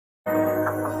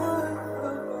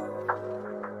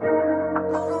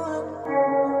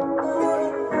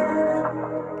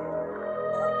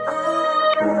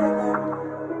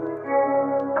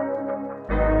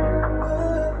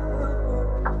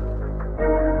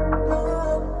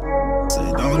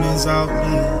exalt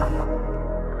me.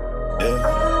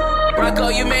 Yeah. Bronco,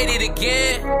 you made it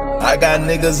again. I got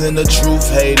niggas in the truth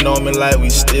hating on me like we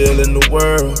still in the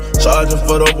world. Charging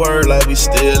for the word like we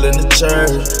still in the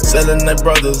church. Selling their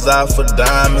brothers out for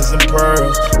diamonds and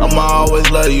pearls. I'ma always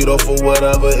love you though for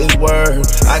whatever it's worth.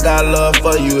 I got love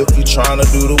for you if you tryna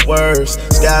do the worst.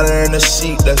 Scatter in the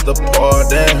sheep, that's the part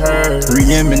that hurt.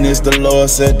 Preeminence, the Lord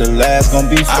said the last gon'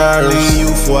 be first. I leave you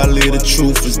before I leave the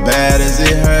truth as bad as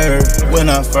it hurt. When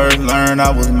I first learned,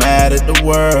 I was mad at the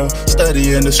world.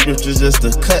 Studying the scriptures just to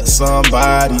cut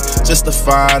somebody, just to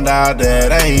find out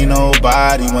that ain't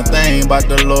nobody. One thing about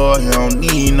the Lord, he don't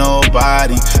need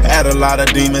nobody. Had a lot of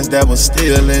demons that was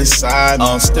still inside me.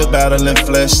 I'm still battling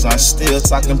flesh, I'm still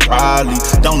talking proudly.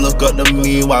 Don't look up to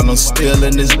me while I'm still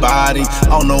in this body.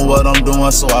 I don't know what I'm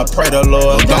doing, so I pray the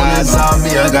Lord don't exalt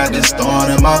me. I got this thorn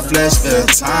in my flesh, feel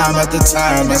time after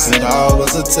time, I said all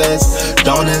was a test.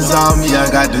 Don't exalt me,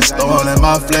 I got this thorn in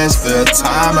my flesh, feel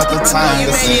time after time,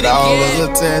 I said all was a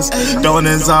test. Don't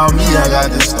exalt me, I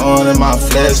got this thorn in my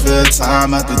flesh, feel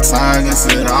time after time, I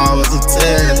said all was a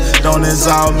test. Don't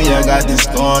exalt me, I got this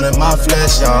thorn in my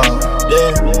flesh, y'all.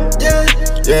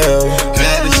 Yeah.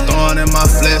 Had this thorn in my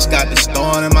flesh, got this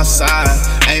thorn in my side.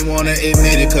 Ain't wanna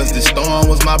admit it cause this thorn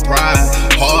was my pride.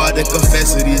 Hard to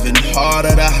confess it, even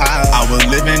harder to hide. I was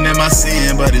living in my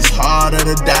sin, but it's harder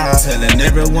to die. Telling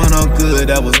everyone I'm good,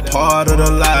 that was part of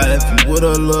the lie. If you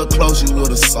would've looked close, you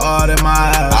would've saw it in my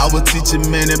eyes. I would teach a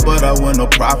minute, but I wasn't no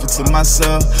prophet to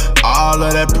myself. All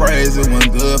of that praise, it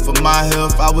wasn't good for my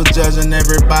health. I was judging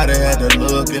everybody, had to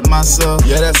look at myself.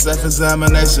 Yeah, that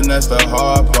self-examination, that's the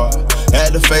hard part.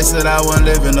 Had to face it, I wasn't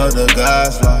living under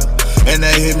God's law. And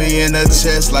they hit me in the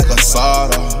chest like a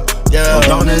sawed-off. Yeah,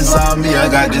 don't exalt me, I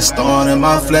got this thorn in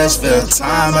my flesh. Feel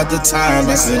time after time,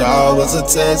 I said all was a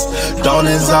test. Don't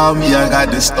exalt me, I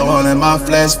got this thorn in my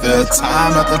flesh. Feel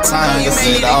time after time, I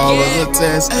said all was a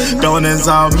test. Don't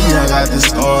exalt me, I got this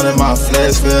thorn in my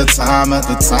flesh. Feel time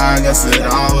after time, I said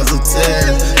all was a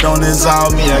test. Don't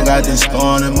exalt me, I got this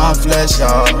thorn in my flesh,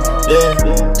 y'all.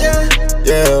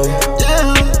 Yeah.